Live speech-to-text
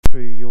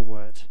through your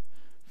word.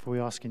 For we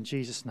ask in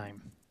Jesus' name.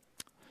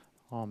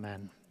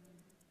 Amen.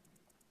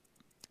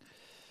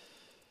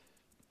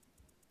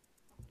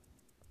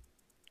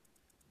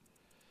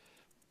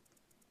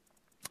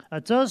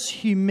 Does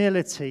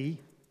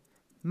humility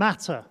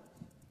matter?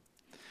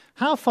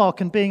 How far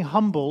can being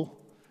humble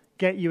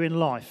get you in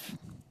life?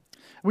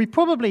 We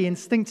probably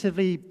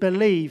instinctively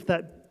believe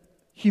that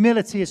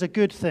humility is a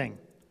good thing.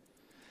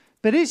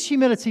 But is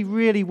humility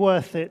really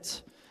worth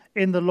it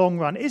in the long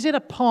run? Is it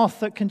a path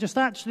that can just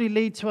actually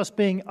lead to us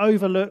being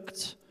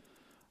overlooked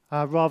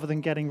rather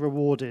than getting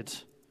rewarded?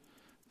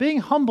 Being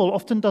humble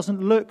often doesn't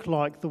look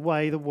like the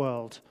way the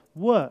world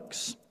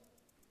works.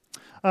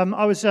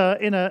 I was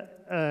in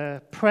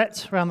a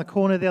Pret around the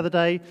corner the other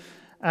day,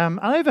 and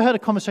I overheard a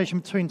conversation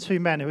between two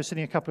men who were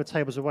sitting a couple of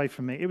tables away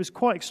from me. It was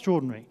quite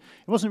extraordinary.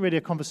 It wasn't really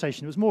a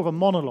conversation. It was more of a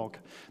monologue.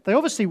 They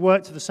obviously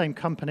worked at the same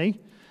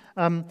company,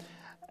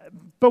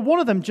 but one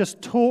of them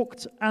just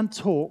talked and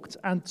talked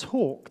and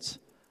talked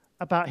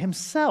about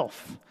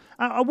himself.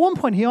 At one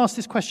point, he asked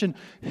this question,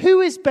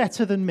 who is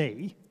better than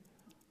me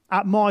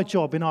at my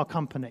job in our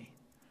company?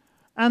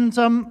 And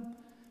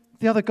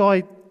the other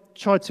guy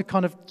tried to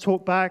kind of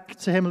talk back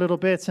to him a little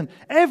bit, and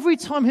every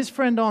time his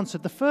friend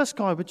answered, the first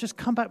guy would just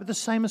come back with the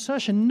same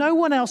assertion. No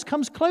one else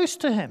comes close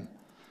to him.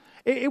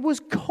 It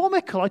was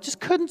comical. I just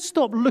couldn't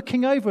stop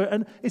looking over it,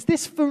 and is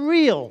this for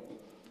real?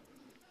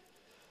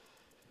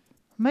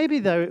 Maybe,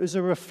 though, it was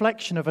a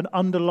reflection of an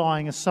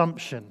underlying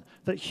assumption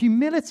that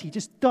humility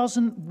just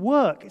doesn't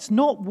work. It's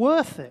not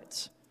worth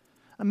it.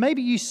 And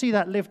maybe you see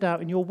that lived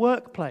out in your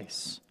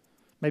workplace.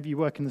 Maybe you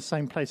work in the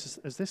same place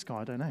as this guy,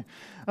 I don't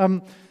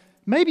know.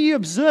 Maybe you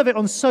observe it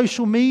on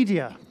social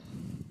media.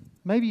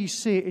 Maybe you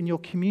see it in your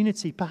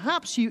community.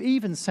 Perhaps you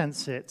even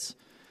sense it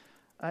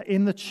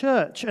in the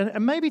church.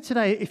 And maybe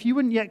today, if you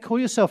wouldn't yet call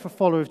yourself a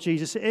follower of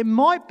Jesus, it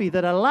might be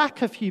that a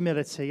lack of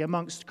humility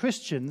amongst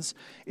Christians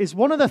is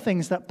one of the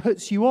things that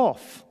puts you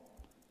off.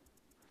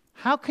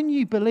 How can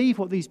you believe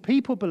what these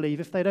people believe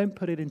if they don't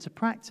put it into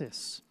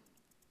practice?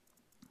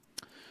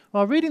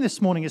 Well, our reading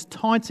this morning is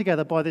tied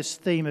together by this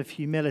theme of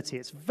humility.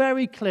 It's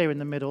very clear in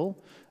the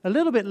middle, a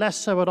little bit less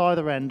so at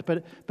either end,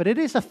 but it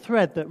is a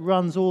thread that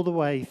runs all the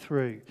way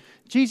through.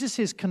 Jesus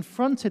is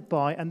confronted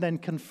by and then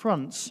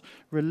confronts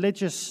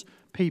religious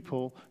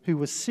people who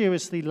were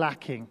seriously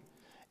lacking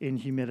in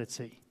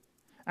humility.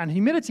 And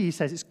humility, he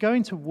says, it's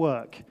going to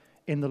work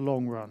in the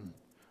long run.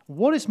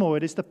 What is more,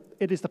 it is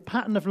the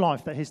pattern of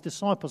life that his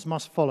disciples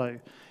must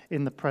follow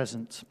in the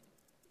present.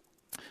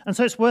 And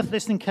so it's worth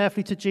listening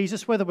carefully to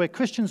Jesus, whether we're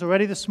Christians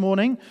already this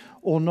morning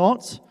or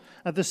not.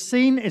 The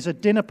scene is a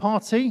dinner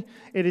party.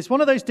 It is one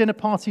of those dinner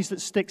parties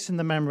that sticks in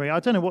the memory. I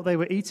don't know what they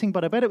were eating,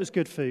 but I bet it was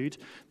good food.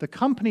 The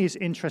company is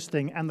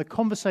interesting, and the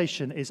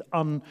conversation is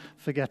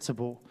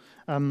unforgettable.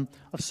 I've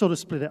sort of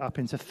split it up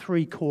into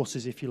 3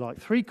 courses, if you like.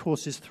 3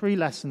 courses, 3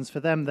 lessons for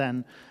them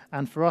then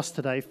and for us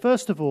today.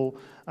 First of all,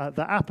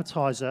 the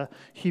appetizer,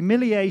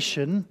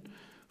 humiliation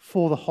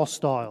for the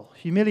hostile.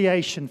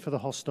 Humiliation for the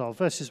hostile.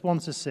 Verses 1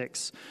 to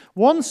 6.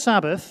 One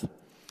Sabbath,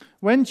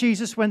 when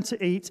Jesus went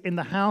to eat in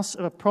the house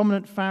of a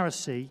prominent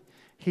Pharisee,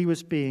 he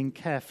was being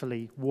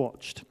carefully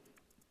watched.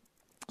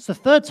 It's the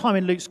 3rd time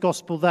in Luke's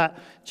gospel that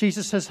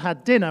Jesus has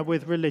had dinner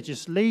with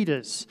religious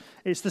leaders.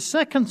 It's the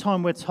 2nd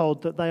time we're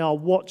told that they are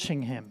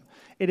watching him.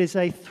 It is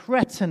a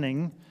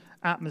threatening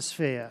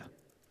atmosphere.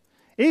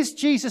 Is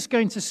Jesus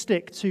going to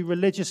stick to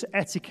religious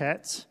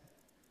etiquette,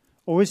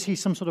 or is he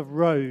some sort of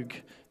rogue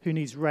who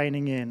needs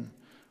reining in?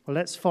 Well,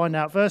 let's find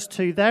out. Verse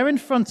 2, there in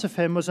front of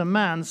him was a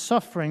man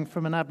suffering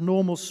from an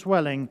abnormal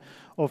swelling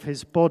of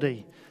his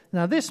body.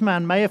 Now, this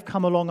man may have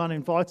come along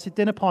uninvited.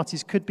 Dinner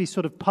parties could be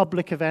sort of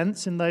public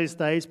events in those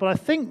days, but I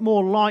think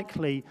more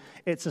likely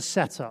it's a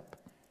setup.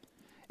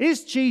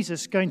 Is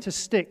Jesus going to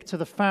stick to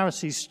the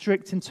Pharisees'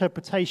 strict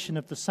interpretation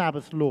of the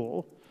Sabbath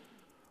law,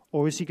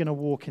 or is he going to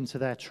walk into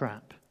their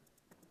trap?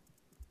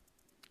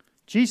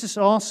 Jesus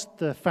asked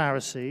the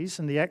Pharisees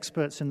and the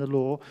experts in the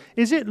law,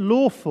 is it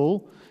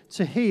lawful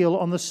to heal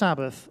on the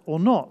Sabbath or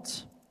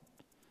not?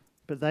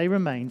 But they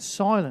remained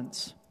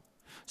silent.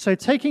 So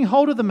taking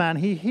hold of the man,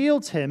 he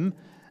healed him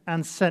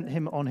and sent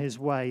him on his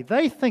way.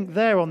 They think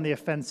they're on the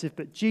offensive,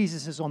 but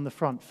Jesus is on the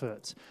front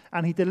foot,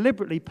 and he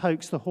deliberately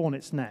pokes the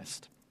hornet's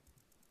nest.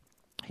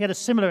 He had a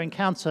similar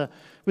encounter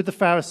with the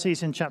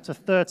Pharisees in chapter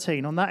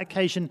 13. On that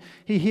occasion,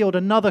 he healed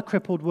a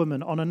crippled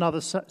woman on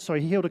another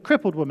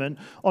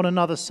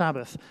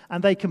Sabbath,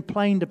 and they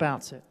complained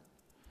about it.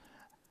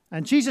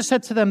 And Jesus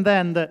said to them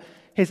then that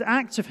his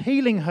act of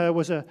healing her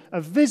was a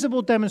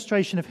visible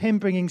demonstration of him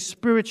bringing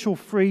spiritual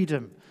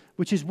freedom,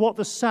 which is what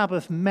the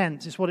Sabbath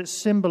meant, is what it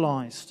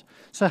symbolized.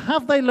 So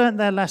have they learnt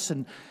their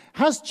lesson?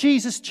 Has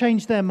Jesus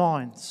changed their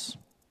minds?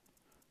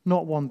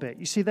 Not one bit.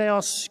 You see, they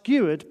are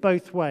skewered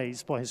both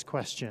ways by his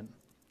question.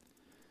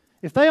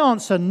 If they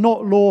answer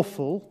not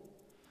lawful,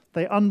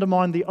 they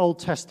undermine the Old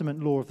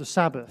Testament law of the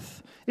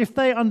Sabbath. If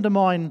they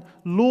undermine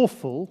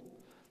lawful,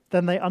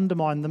 then they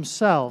undermine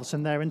themselves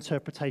and their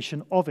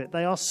interpretation of it.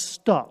 They are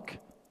stuck.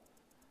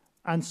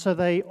 And so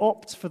they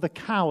opt for the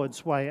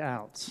coward's way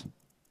out.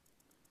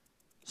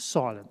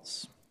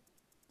 Silence.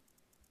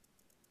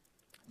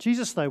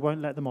 Jesus, though,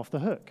 won't let them off the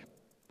hook.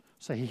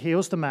 So he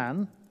heals the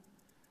man,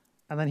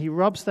 and then he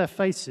rubs their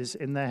faces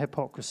in their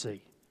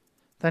hypocrisy.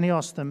 Then he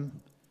asks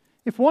them,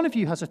 if one of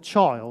you has a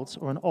child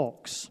or an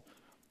ox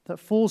that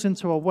falls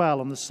into a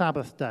well on the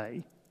Sabbath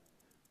day,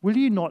 will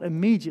you not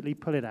immediately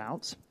pull it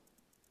out?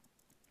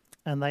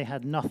 And they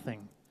had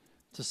nothing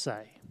to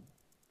say.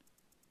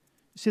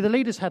 You see, the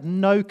leaders had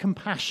no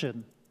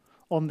compassion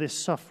on this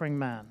suffering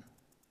man.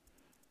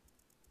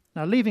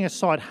 Now, leaving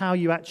aside how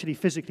you actually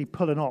physically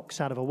pull an ox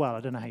out of a well,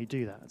 I don't know how you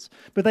do that.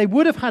 But they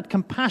would have had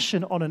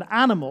compassion on an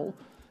animal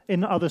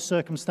in other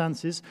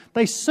circumstances.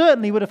 They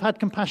certainly would have had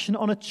compassion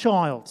on a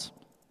child.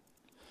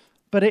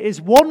 But it is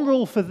one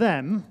rule for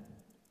them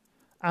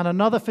and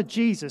another for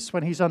Jesus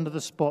when he's under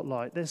the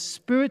spotlight. There's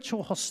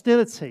spiritual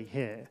hostility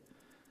here,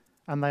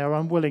 and they are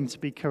unwilling to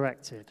be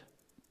corrected.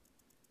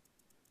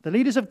 The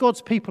leaders of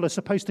God's people are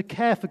supposed to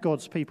care for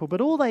God's people, but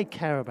all they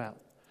care about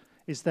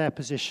is their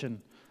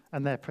position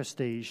and their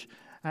prestige.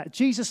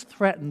 Jesus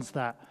threatens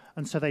that,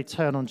 and so they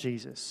turn on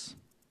Jesus.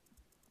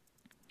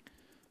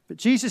 But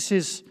Jesus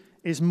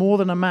is more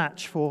than a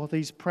match for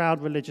these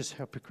proud religious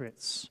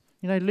hypocrites.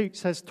 You know, Luke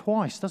says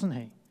twice, doesn't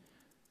he?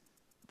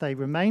 They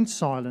remained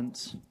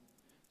silent.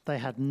 They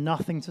had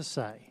nothing to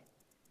say.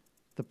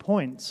 The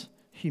point,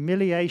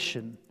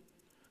 humiliation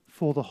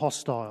for the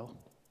hostile.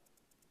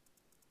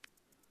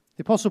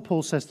 The Apostle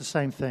Paul says the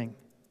same thing.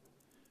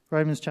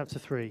 Romans chapter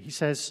 3. He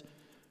says,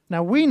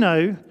 now we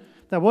know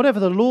that whatever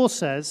the law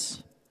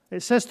says,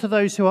 it says to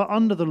those who are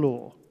under the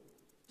law,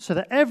 so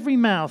that every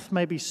mouth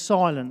may be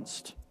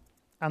silenced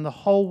and the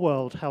whole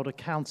world held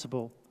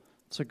accountable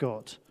to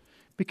God.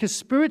 Because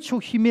spiritual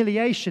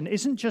humiliation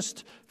isn't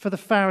just for the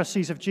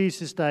Pharisees of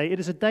Jesus' day, it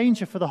is a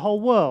danger for the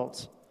whole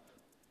world.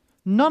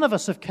 None of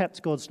us have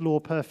kept God's law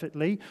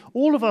perfectly.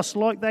 All of us,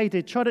 like they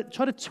did, try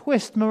to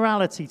twist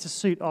morality to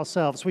suit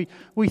ourselves.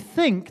 We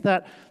think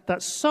that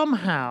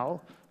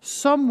somehow,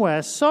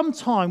 somewhere,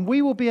 sometime,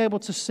 we will be able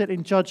to sit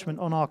in judgment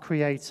on our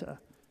Creator.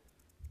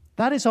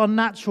 That is our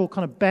natural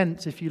kind of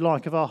bent, if you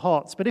like, of our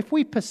hearts. But if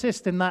we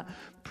persist in that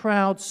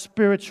proud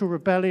spiritual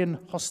rebellion,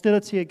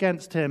 hostility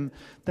against him,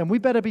 then we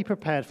better be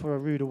prepared for a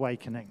rude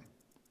awakening.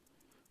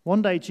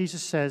 One day,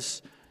 Jesus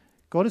says,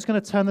 God is going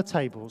to turn the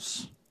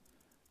tables,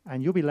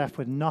 and you'll be left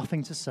with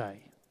nothing to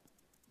say.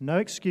 No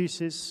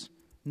excuses,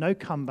 no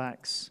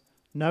comebacks,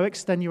 no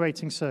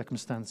extenuating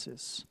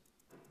circumstances.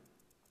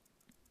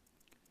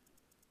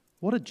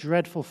 What a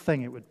dreadful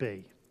thing it would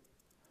be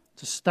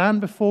to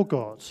stand before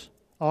God,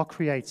 our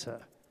Creator,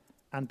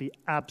 and be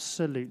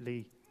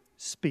absolutely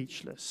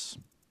speechless.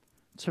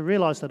 To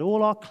realize that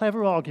all our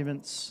clever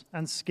arguments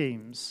and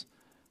schemes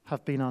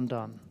have been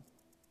undone.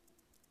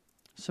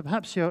 So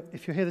perhaps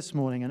if you're here this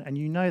morning and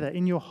you know that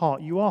in your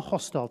heart you are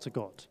hostile to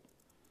God,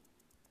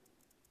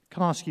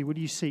 can I ask you, will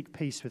you seek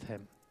peace with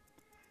him?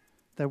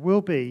 There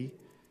will be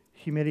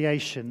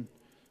humiliation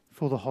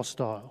for the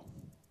hostile.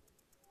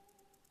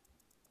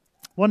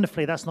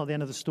 Wonderfully, that's not the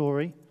end of the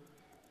story.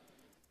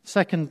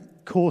 Second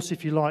course,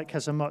 if you like,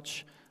 has a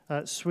much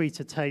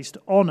sweeter taste.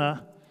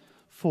 Honor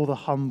for the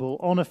humble.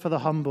 Honor for the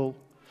humble.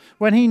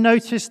 When he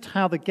noticed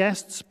how the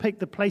guests picked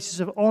the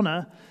places of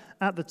honor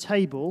at the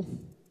table,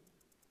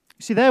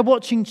 you see, they're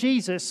watching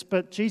Jesus,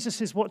 but Jesus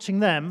is watching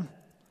them,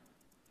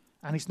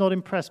 and he's not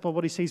impressed by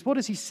what he sees. What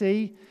does he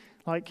see?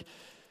 Like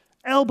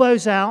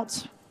elbows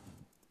out,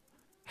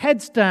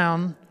 heads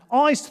down,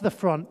 eyes to the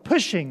front,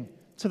 pushing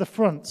to the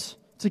front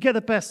to get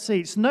the best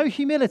seats. No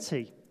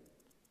humility.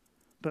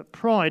 But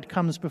pride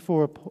comes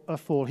before a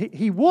fall.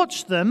 He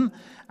watched them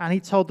and he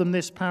told them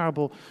this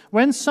parable.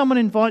 When someone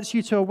invites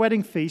you to a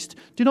wedding feast,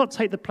 do not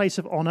take the place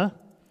of honor,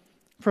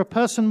 for a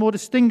person more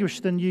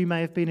distinguished than you may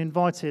have been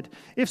invited.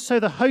 If so,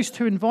 the host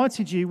who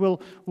invited you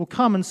will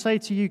come and say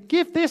to you,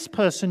 give this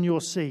person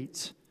your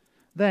seat.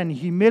 Then,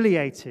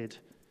 humiliated,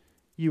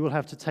 you will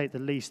have to take the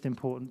least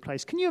important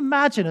place. Can you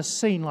imagine a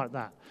scene like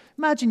that?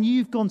 Imagine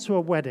you've gone to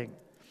a wedding.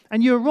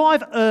 And you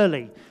arrive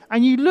early,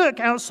 and you look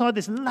outside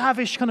this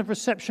lavish kind of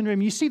reception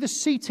room. You see the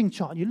seating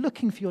chart, and you're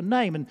looking for your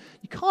name, and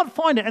you can't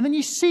find it. And then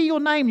you see your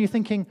name, and you're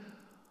thinking,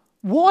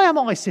 why am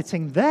I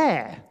sitting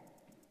there?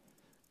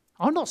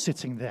 I'm not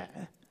sitting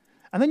there.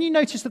 And then you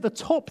notice that the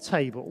top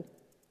table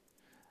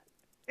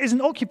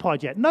isn't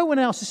occupied yet. No one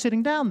else is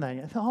sitting down there.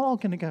 You think, oh, I'm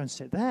going to go and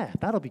sit there.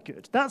 That'll be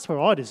good. That's where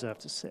I deserve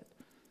to sit.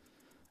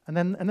 And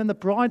then the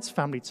bride's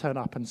family turn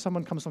up, and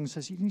someone comes along and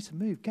says, you need to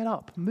move. Get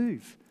up,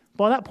 move.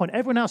 By that point,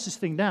 everyone else is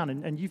sitting down,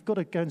 and you've got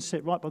to go and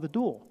sit right by the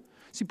door.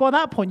 See, by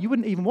that point, you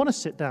wouldn't even want to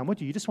sit down,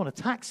 would you? You just want a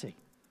taxi.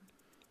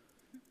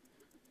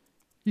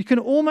 You can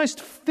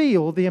almost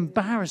feel the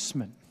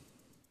embarrassment,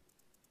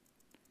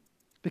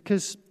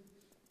 because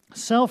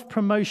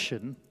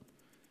self-promotion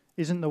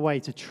isn't the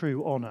way to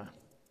true honor.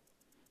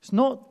 It's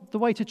not the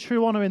way to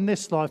true honor in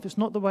this life. It's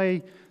not the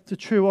way to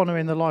true honor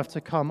in the life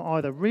to come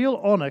either. Real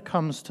honor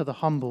comes to the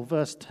humble.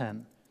 Verse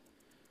 10.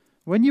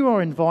 When you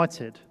are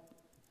invited,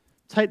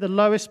 take the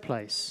lowest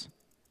place,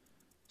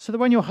 so that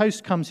when your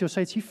host comes, he'll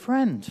say to you,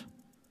 friend,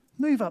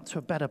 move up to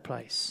a better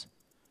place.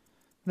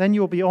 Then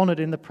you'll be honored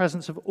in the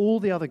presence of all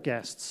the other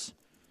guests.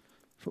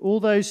 For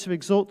all those who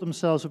exalt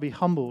themselves will be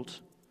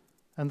humbled,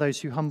 and those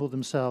who humble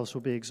themselves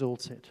will be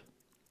exalted.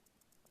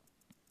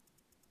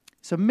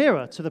 It's a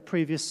mirror to the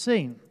previous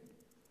scene.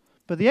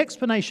 But the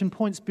explanation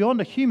points beyond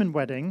a human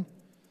wedding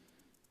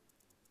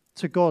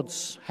to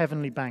God's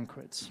heavenly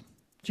banquet.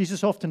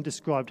 Jesus often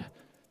described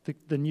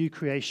the new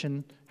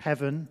creation,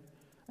 heaven,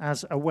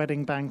 as a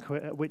wedding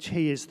banquet at which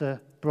he is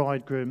the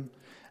bridegroom.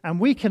 And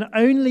we can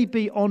only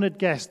be honored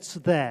guests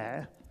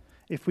there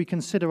if we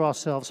consider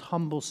ourselves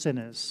humble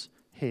sinners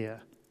here.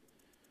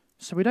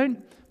 So we don't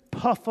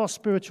puff our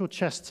spiritual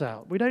chests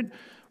out. We don't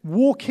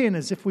walk in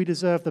as if we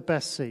deserve the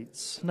best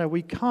seats. No,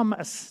 we come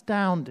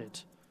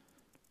astounded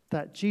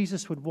that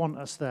Jesus would want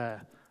us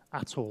there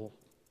at all.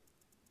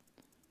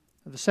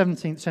 The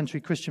 17th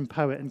century Christian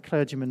poet and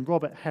clergyman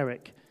Robert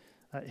Herrick,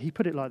 he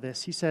put it like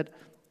this. He said,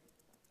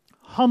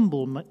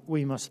 "Humble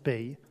we must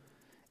be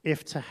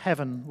if to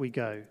heaven we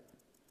go.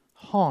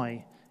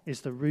 High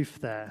is the roof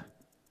there,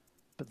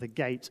 but the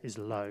gate is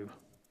low."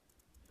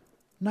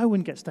 No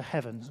one gets to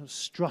heaven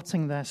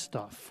strutting their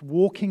stuff,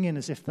 walking in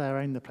as if they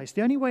own the place.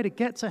 The only way to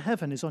get to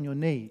heaven is on your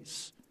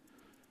knees.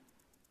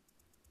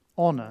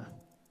 Honor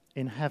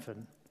in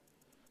heaven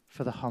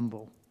for the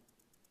humble.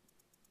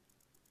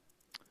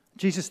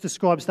 Jesus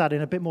describes that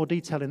in a bit more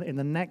detail in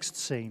the next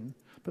scene.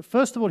 But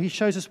first of all, he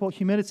shows us what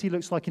humility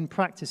looks like in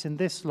practice in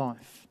this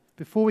life,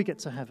 before we get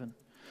to heaven.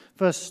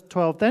 Verse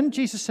 12, then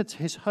Jesus said to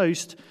his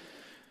host,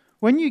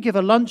 "When you give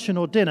a luncheon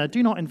or dinner,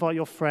 do not invite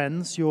your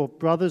friends, your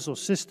brothers or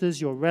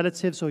sisters, your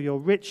relatives, or your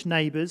rich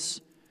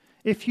neighbors.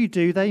 If you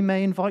do, they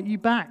may invite you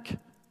back,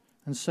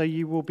 and so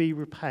you will be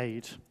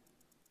repaid."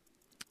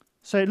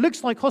 So it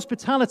looks like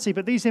hospitality,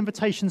 but these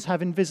invitations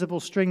have invisible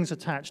strings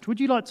attached.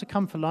 Would you like to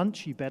come for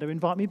lunch? You better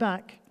invite me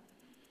back.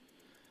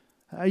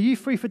 Are you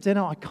free for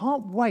dinner? I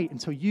can't wait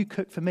until you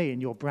cook for me in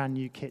your brand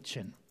new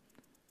kitchen.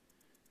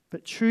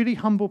 But truly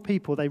humble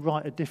people, they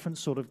write a different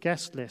sort of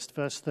guest list.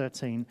 Verse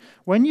 13.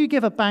 When you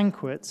give a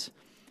banquet,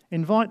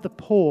 invite the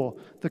poor,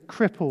 the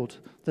crippled,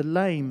 the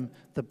lame,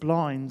 the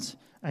blind,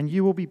 and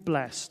you will be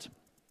blessed.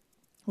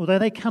 Although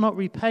they cannot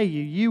repay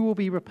you, you will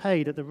be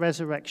repaid at the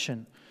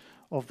resurrection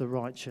of the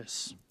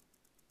righteous.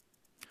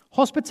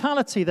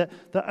 Hospitality that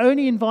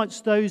only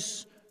invites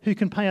those who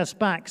can pay us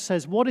back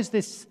says, what is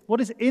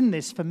in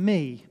this for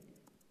me?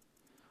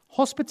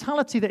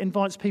 Hospitality that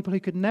invites people who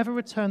could never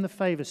return the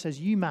favor says,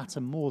 you matter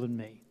more than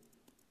me.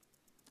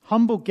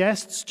 Humble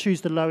guests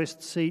choose the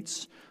lowest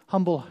seats.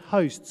 Humble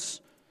hosts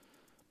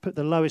put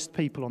the lowest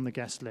people on the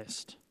guest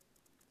list.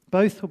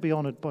 Both will be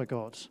honored by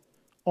God.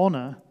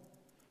 Honor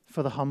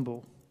for the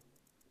humble.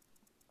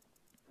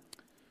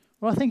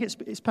 Well, I think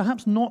it's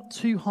perhaps not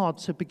too hard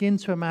to begin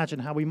to imagine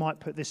how we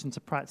might put this into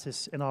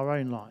practice in our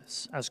own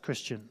lives as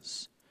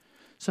Christians.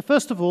 So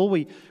first of all,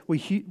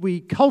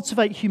 we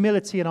cultivate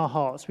humility in our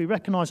hearts. We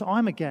recognize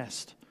I'm a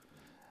guest,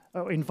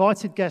 an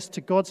invited guest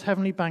to God's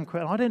heavenly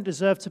banquet, and I don't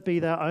deserve to be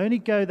there. I only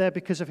go there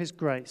because of his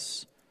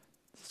grace.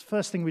 That's the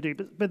first thing we do.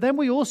 But then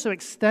we also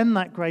extend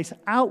that grace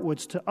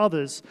outwards to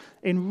others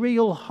in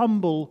real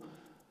humble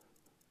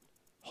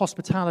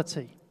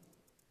hospitality.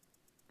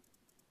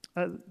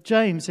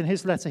 James, in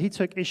his letter, he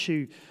took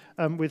issue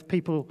with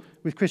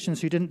Christians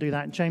who didn't do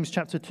that. In James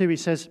chapter 2, he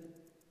says,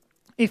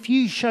 if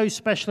you show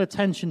special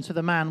attention to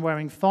the man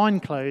wearing fine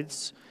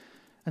clothes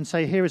and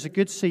say, here is a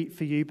good seat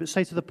for you, but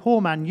say to the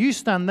poor man, you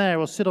stand there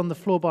or sit on the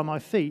floor by my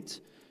feet,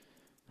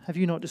 have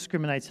you not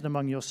discriminated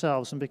among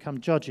yourselves and become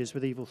judges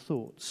with evil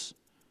thoughts?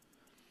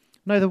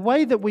 No, the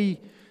way that we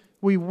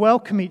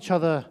welcome each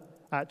other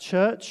at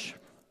church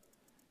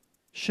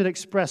should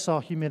express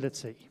our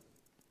humility.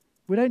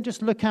 We don't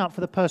just look out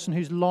for the person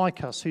who's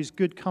like us, who's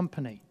good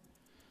company,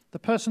 the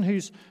person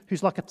who's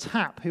like a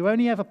tap, who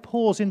only ever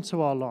pours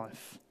into our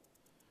life.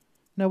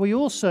 No, we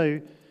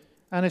also,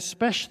 and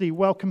especially,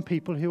 welcome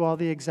people who are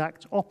the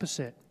exact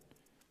opposite.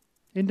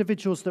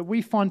 Individuals that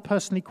we find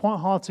personally quite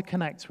hard to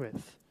connect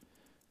with.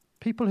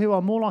 People who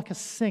are more like a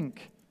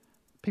sink.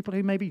 People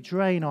who maybe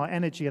drain our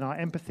energy and our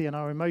empathy and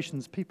our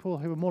emotions. People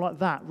who are more like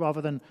that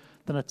rather than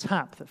a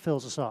tap that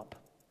fills us up.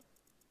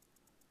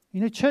 You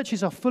know,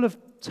 churches are full of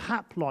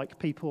tap-like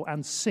people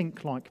and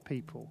sink-like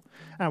people.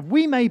 And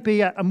we may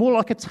be more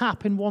like a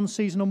tap in one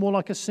season or more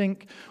like a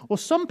sink. Or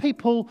some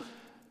people,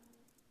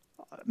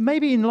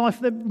 maybe in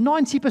life,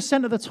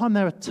 90% of the time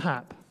they're a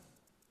tap.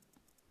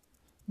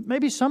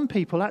 Maybe some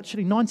people,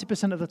 actually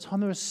 90% of the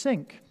time, they're a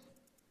sink.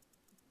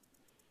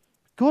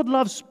 God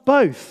loves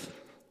both.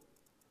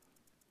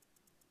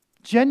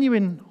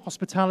 Genuine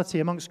hospitality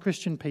amongst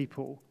Christian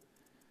people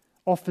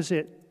offers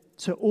it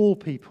to all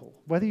people,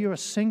 whether you're a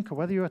sink or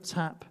whether you're a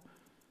tap.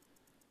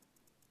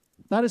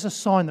 That is a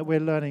sign that we're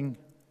learning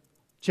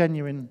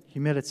genuine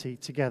humility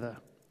together.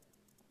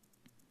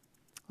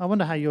 I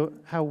wonder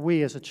how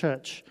we as a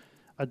church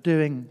are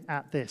doing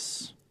at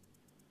this.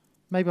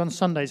 Maybe on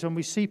Sundays when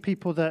we see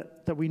people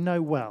that we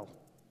know well,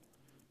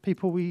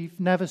 people we've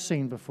never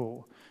seen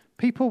before,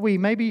 people we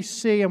maybe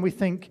see and we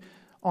think,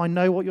 I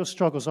know what your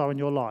struggles are in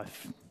your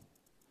life.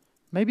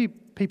 Maybe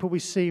people we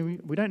see,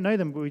 we don't know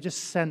them, but we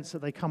just sense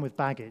that they come with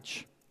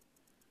baggage.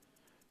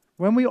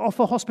 when we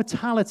offer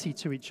hospitality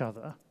to each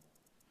other,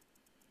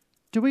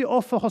 do we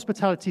offer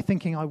hospitality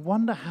thinking, I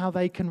wonder how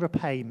they can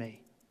repay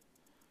me?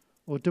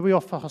 Or do we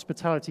offer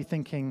hospitality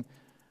thinking,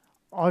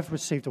 I've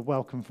received a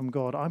welcome from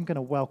God. I'm going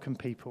to welcome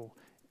people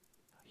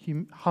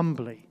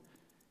humbly,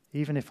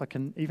 even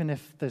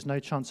if there's no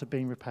chance of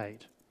being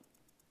repaid.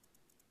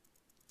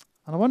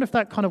 And I wonder if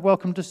that kind of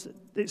welcome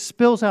it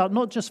spills out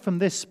not just from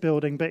this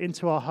building, but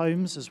into our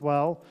homes as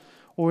well,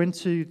 or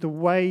into the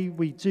way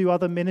we do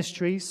other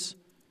ministries,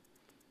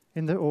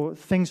 or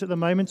things at the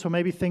moment, or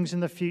maybe things in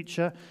the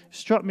future. It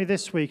struck me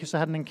this week as I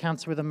had an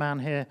encounter with a man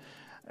here.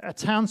 A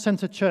town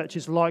centre church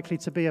is likely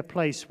to be a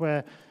place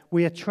where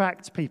we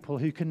attract people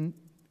who can,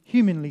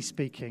 humanly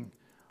speaking,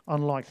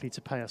 unlikely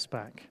to pay us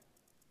back.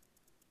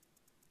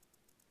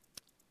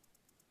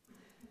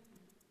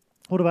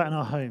 What about in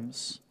our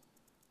homes?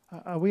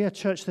 Are we a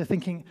church that are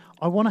thinking,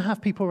 I want to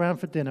have people around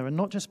for dinner, and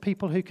not just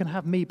people who can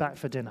have me back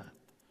for dinner?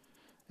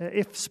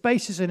 If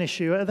space is an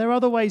issue, are there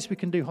other ways we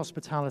can do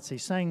hospitality?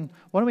 Saying,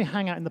 why don't we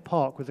hang out in the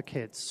park with the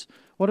kids?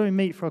 Why don't we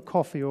meet for a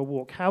coffee or a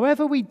walk?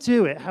 However we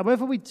do it,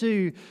 however we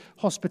do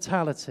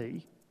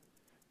hospitality,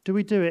 do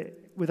we do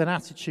it with an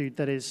attitude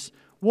that is,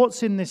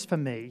 what's in this for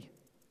me?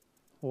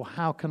 Or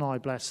how can I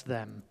bless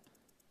them?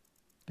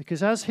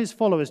 Because as his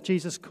followers,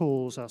 Jesus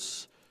calls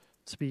us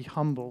to be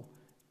humble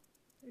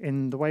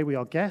in the way we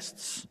are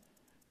guests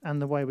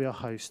and the way we are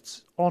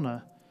hosts.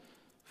 Honor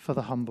for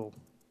the humble.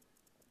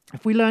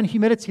 If we learn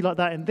humility like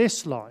that in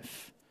this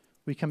life,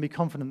 we can be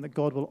confident that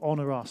God will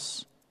honor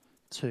us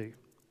too.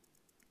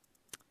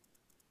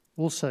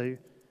 Also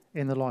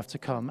in the life to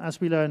come.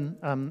 As we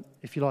learn,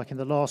 if you like, in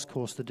the last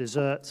course, the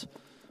dessert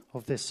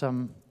of this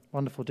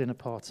wonderful dinner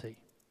party.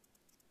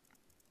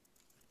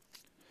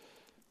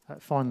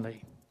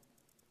 Finally,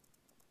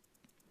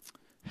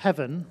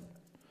 heaven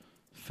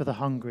for the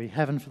hungry,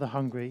 heaven for the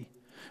hungry.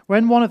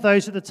 When one of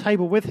those at the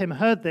table with him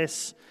heard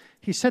this,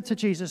 he said to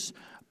Jesus,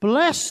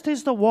 "Blessed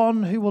is the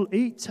one who will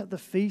eat at the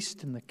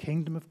feast in the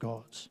kingdom of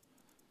God."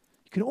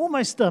 You can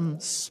almost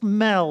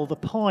smell the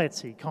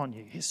piety, can't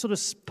you? His sort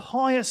of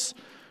pious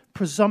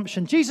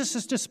presumption. Jesus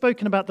has just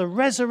spoken about the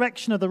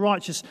resurrection of the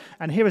righteous,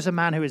 and here is a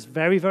man who is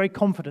very, very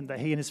confident that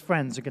he and his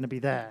friends are going to be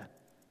there,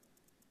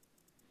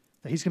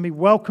 that he's going to be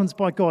welcomed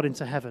by God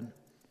into heaven.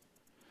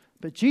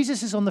 But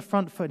Jesus is on the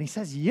front foot, and he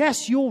says,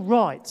 yes, you're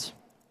right,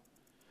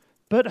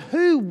 but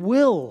who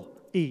will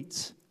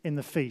eat in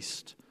the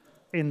feast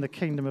in the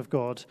kingdom of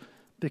God?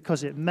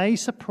 Because it may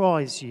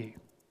surprise you.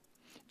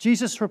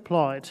 Jesus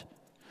replied,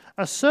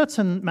 a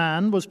certain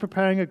man was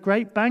preparing a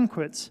great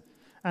banquet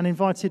and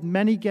invited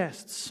many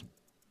guests.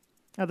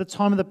 At the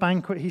time of the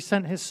banquet, he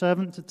sent his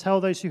servant to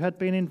tell those who had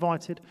been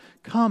invited,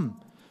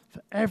 "Come,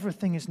 for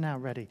everything is now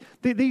ready."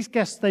 These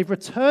guests, they've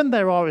returned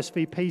their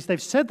RSVPs.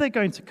 They've said they're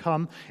going to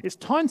come. It's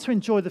time to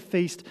enjoy the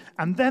feast.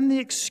 And then the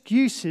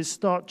excuses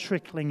start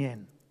trickling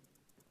in.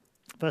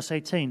 Verse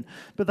 18,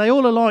 but they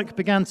all alike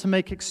began to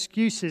make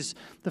excuses.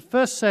 The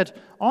first said,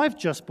 "I've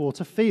just bought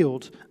a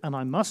field and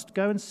I must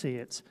go and see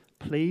it.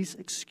 Please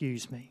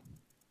excuse me."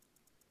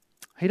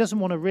 He doesn't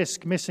want to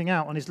risk missing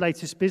out on his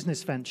latest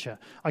business venture.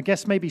 I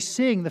guess maybe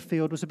seeing the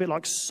field was a bit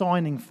like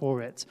signing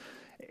for it.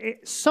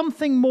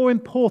 Something more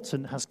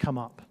important has come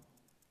up.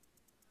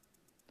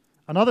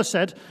 Another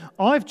said,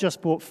 "I've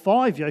just bought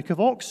 5 yoke of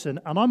oxen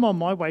and I'm on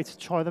my way to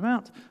try them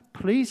out.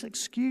 Please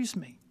excuse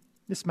me."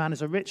 This man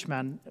is a rich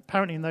man.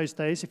 Apparently in those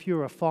days, if you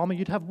were a farmer,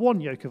 you'd have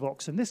 1 yoke of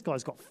oxen. This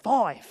guy's got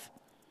 5.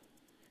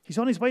 He's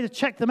on his way to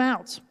check them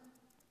out.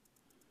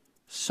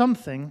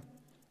 Something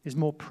is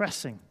more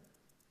pressing.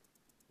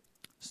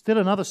 Still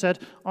another said,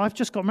 "I've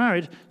just got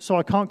married, so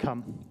I can't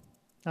come."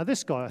 Now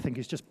this guy, I think,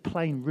 is just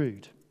plain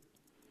rude.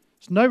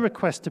 There's no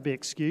request to be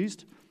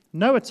excused,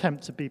 no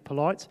attempt to be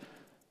polite.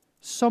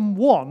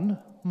 Someone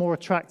more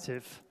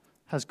attractive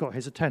has got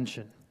his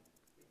attention.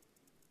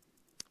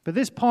 But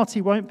this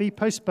party won't be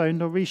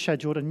postponed or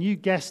rescheduled. A new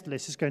guest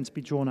list is going to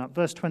be drawn up.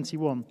 Verse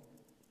 21.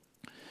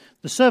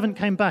 The servant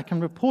came back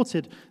and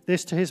reported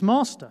this to his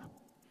master.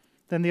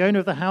 Then the owner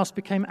of the house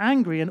became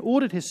angry and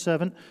ordered his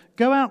servant,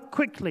 "Go out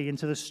quickly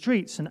into the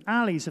streets and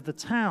alleys of the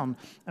town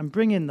and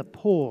bring in the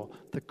poor,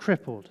 the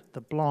crippled,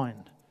 the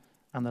blind,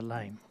 and the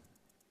lame."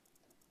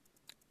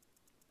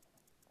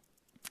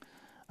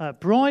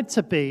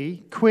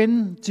 Bride-to-be,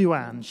 Quinn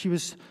Duan, she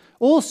was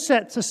all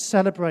set to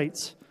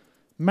celebrate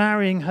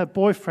marrying her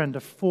boyfriend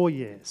of 4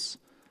 years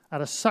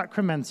at a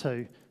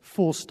Sacramento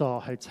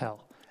 4-star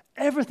hotel.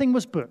 Everything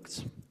was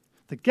booked.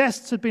 The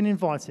guests had been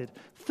invited.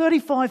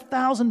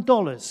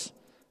 $35,000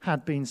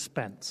 had been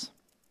spent.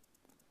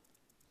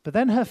 But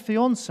then her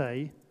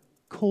fiancé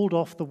called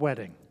off the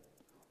wedding.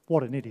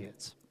 What an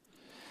idiot.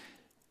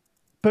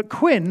 But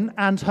Quinn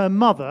and her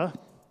mother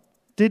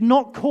did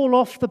not call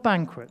off the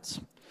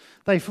banquet.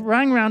 They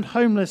rang round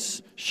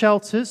homeless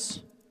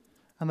shelters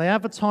and they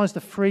advertised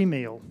a free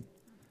meal.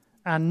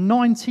 And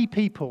 90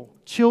 people,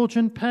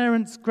 children,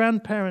 parents,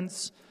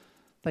 grandparents,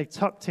 they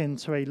tucked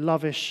into a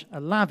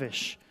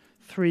lavish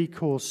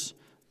 3-course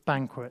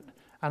banquet.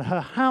 And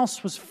her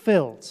house was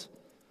filled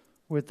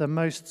with the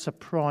most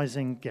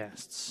surprising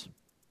guests.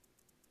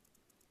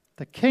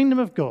 The kingdom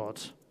of God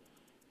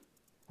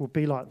will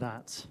be like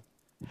that.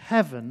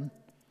 Heaven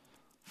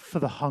for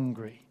the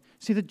hungry.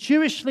 See, the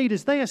Jewish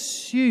leaders, they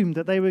assumed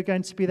that they were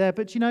going to be there,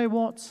 but you know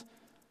what?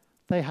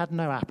 They had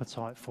no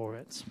appetite for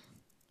it.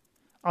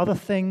 Other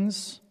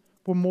things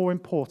were more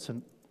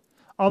important.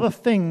 Other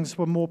things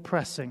were more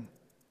pressing.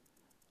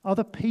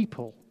 Other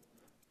people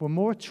were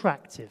more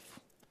attractive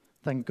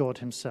than God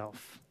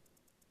himself.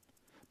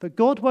 But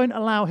God won't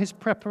allow his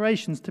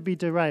preparations to be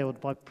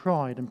derailed by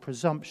pride and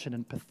presumption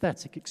and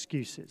pathetic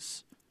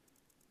excuses.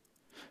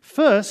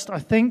 First, I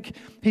think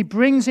he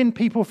brings in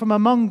people from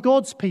among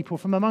God's people,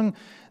 from among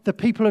the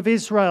people of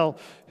Israel,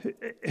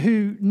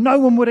 who no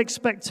one would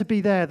expect to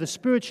be there, the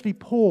spiritually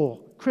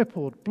poor,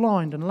 crippled,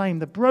 blind and lame,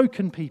 the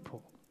broken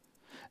people.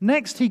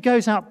 Next, he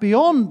goes out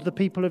beyond the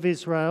people of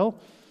Israel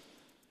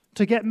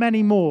to get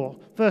many more.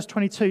 Verse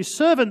 22,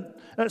 Sir,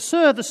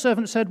 the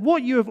servant said,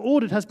 what you have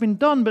ordered has been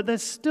done, but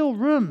there's still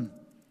room.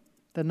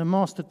 Then the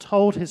master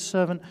told his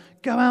servant,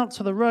 go out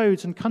to the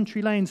roads and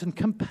country lanes and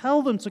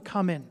compel them to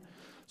come in,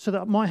 so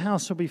that my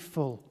house will be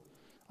full.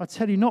 I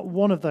tell you, not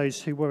one of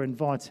those who were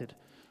invited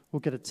will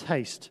get a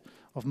taste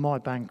of my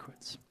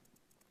banquet.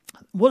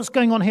 What's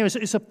going on here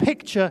is a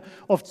picture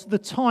of the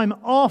time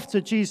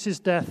after Jesus'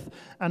 death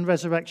and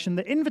resurrection.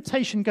 The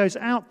invitation goes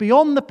out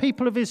beyond the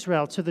people of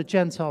Israel to the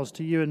Gentiles,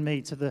 to you and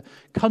me, to the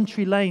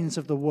country lanes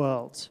of the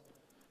world,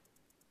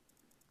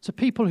 to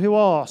people who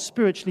are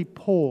spiritually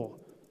poor,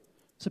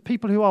 to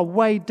people who are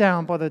weighed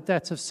down by the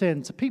debt of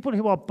sin, to people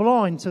who are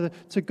blind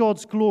to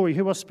God's glory,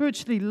 who are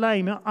spiritually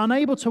lame,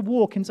 unable to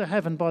walk into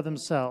heaven by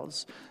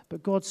themselves.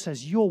 But God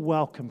says, you're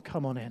welcome,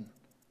 come on in.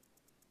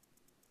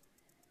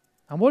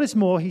 And what is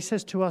more, he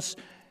says to us,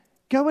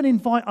 go and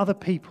invite other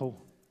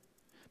people.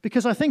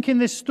 Because I think in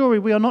this story,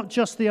 we are not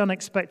just the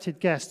unexpected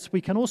guests. We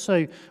can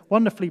also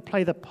wonderfully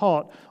play the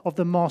part of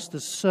the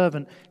master's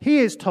servant. He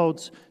is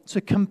told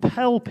to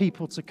compel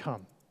people to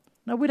come.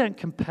 No, we don't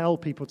compel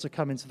people to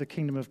come into the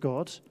kingdom of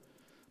God,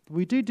 but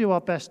we do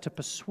our best to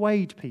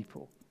persuade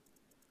people.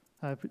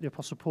 The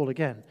Apostle Paul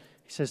again,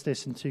 he says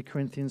this in 2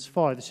 Corinthians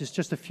 5. This is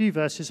just a few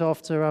verses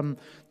after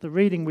the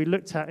reading we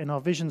looked at in our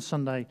Vision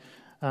Sunday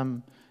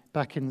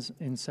back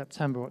in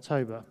September,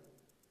 October.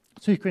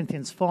 2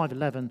 Corinthians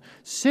 5:11.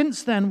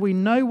 Since then we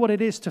know what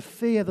it is to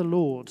fear the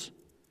Lord,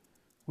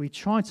 we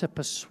try to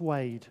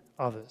persuade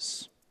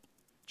others.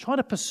 Try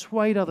to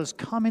persuade others,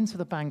 come into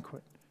the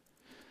banquet.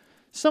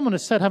 Someone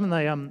has said, haven't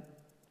they,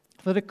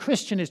 that a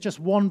Christian is just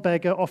one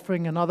beggar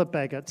offering another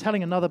beggar,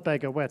 telling another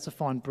beggar where to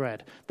find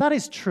bread. That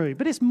is true,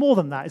 but it's more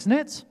than that, isn't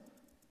it?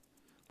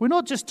 We're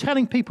not just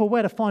telling people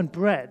where to find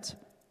bread.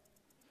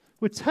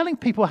 We're telling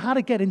people how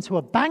to get into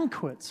a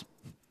banquet.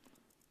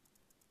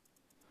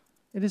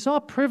 It is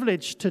our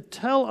privilege to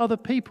tell other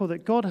people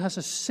that God has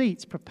a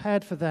seat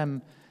prepared for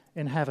them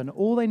in heaven.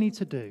 All they need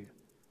to do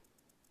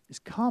is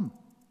come.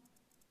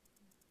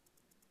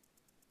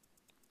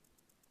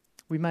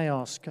 We may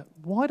ask,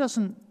 why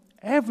doesn't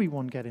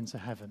everyone get into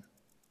heaven?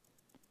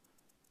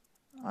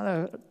 I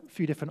know a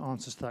few different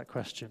answers to that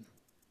question.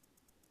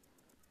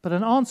 But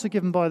an answer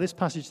given by this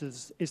passage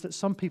is that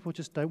some people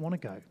just don't want to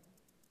go.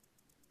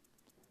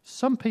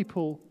 Some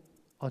people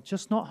are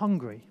just not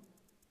hungry.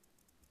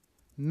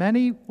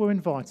 Many were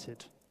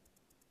invited.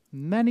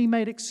 Many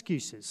made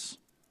excuses.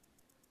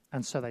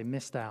 And so they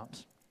missed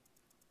out.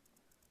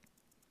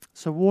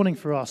 So warning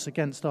for us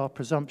against our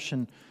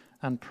presumption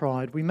and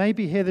pride. We may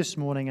be here this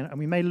morning and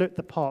we may look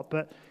the part,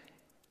 but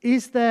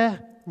is there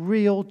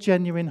real,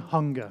 genuine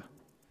hunger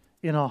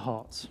in our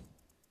hearts?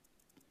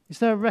 Is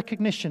there a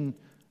recognition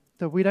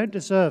that we don't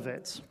deserve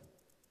it,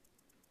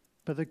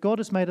 but that God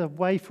has made a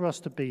way for us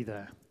to be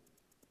there?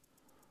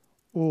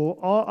 Or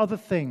are other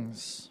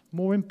things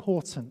more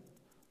important,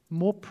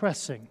 more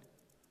pressing,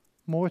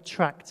 more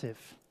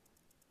attractive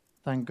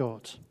than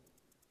God?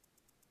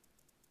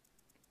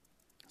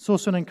 It's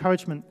also an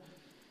encouragement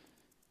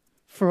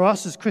for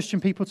us as Christian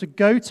people to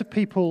go to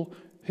people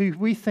who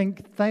we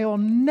think they are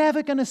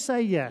never going to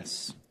say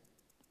yes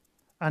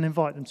and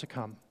invite them to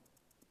come.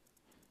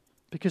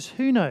 Because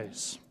who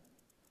knows?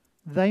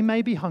 They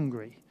may be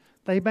hungry.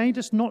 They may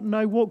just not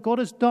know what God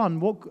has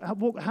done,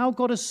 how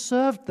God has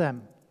served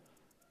them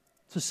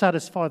to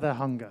satisfy their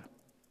hunger.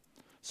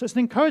 So it's an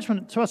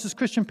encouragement to us as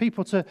Christian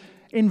people to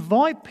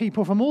invite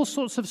people from all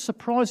sorts of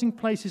surprising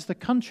places, the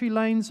country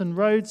lanes and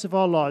roads of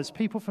our lives,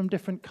 people from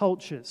different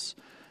cultures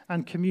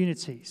and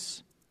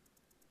communities.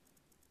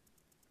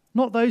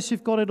 Not those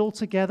who've got it all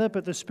together,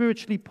 but the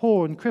spiritually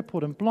poor and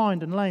crippled and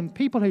blind and lame.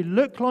 People who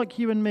look like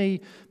you and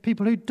me,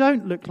 people who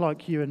don't look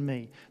like you and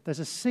me. There's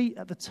a seat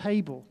at the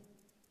table.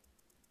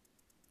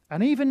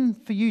 And even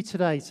for you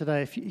today,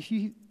 if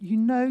you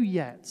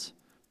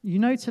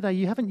know today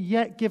you haven't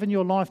yet given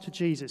your life to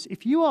Jesus,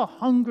 if you are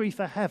hungry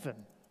for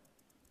heaven,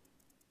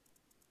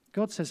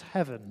 God says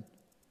heaven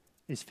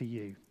is for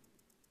you.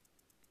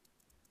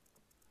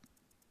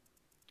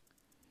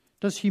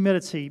 Does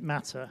humility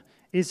matter?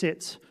 Is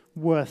it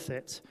worth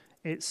it?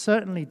 It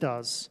certainly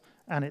does.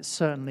 and it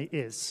certainly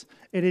is.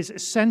 It is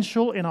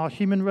essential in our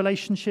human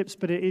relationships,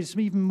 but it is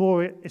even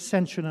more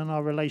essential in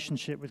our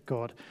relationship with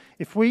God.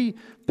 If we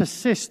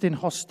persist in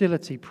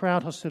hostility,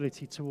 proud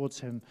hostility towards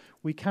him,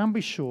 we can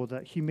be sure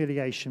that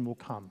humiliation will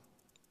come.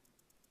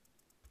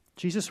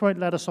 Jesus won't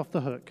let us off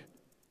the hook.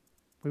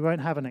 We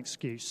won't have an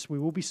excuse. We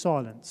will be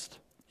silenced.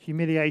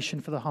 Humiliation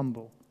for the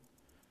humble.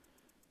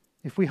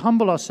 If we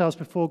humble ourselves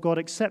before God,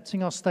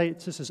 accepting our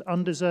status as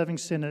undeserving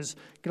sinners,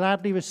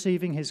 gladly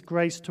receiving his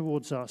grace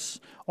towards us,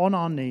 on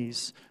our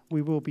knees,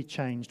 we will be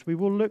changed. We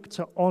will look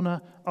to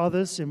honor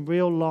others in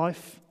real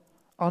life,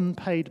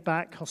 unpaid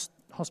back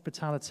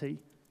hospitality,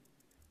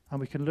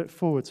 and we can look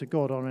forward to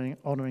God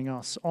honoring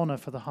us, honor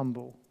for the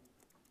humble.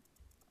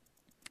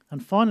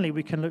 And finally,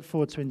 we can look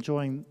forward to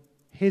enjoying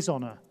his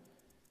honor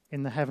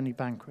in the heavenly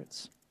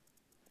banquets.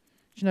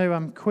 Do you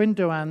know, Quinn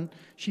Doan,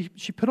 she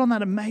put on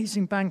that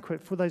amazing banquet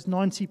for those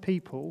 90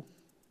 people,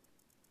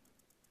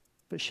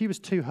 but she was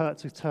too hurt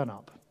to turn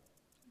up.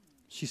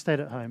 She stayed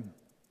at home.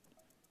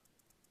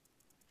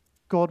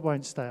 God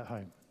won't stay at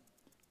home.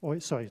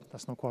 Sorry,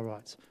 that's not quite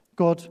right.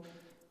 God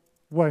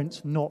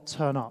won't not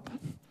turn up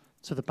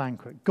to the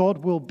banquet. God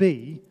will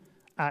be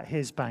at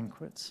his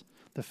banquet.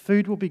 The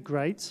food will be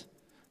great.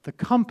 The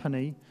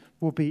company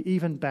will be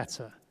even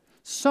better.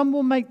 Some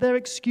will make their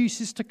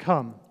excuses to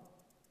come.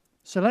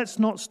 So let's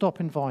not stop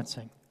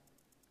inviting.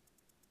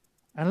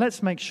 And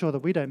let's make sure that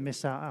we don't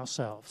miss out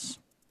ourselves.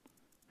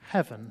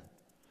 Heaven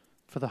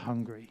for the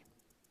hungry.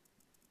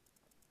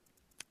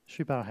 Should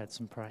we bow our heads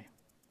and pray?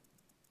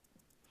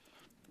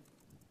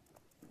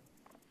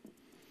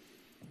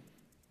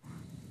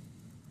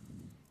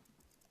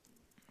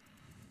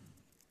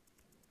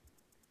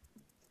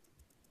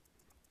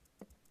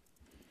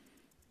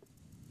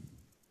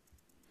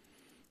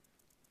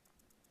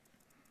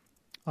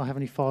 Our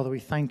Heavenly Father, we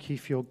thank you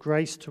for your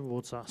grace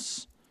towards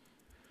us.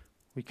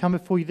 We come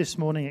before you this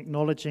morning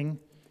acknowledging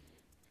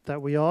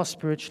that we are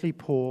spiritually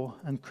poor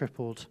and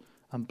crippled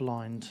and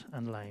blind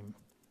and lame.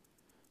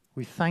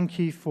 We thank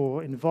you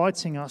for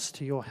inviting us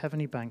to your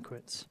heavenly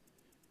banquet.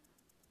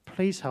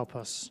 Please help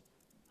us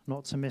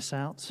not to miss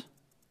out.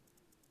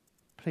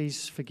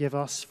 Please forgive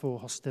us for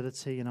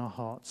hostility in our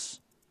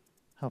hearts.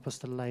 Help us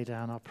to lay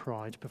down our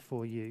pride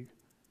before you.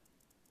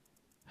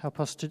 Help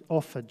us to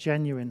offer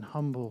genuine,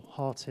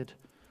 humble-hearted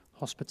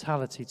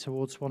hospitality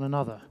towards one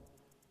another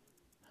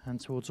and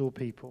towards all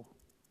people.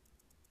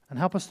 And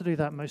help us to do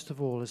that most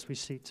of all as we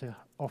seek to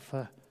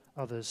offer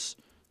others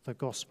the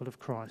gospel of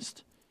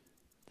Christ,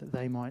 that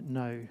they might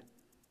know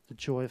the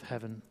joy of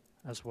heaven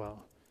as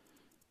well.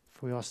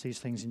 For we ask these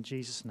things in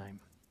Jesus' name.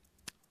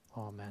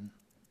 Amen.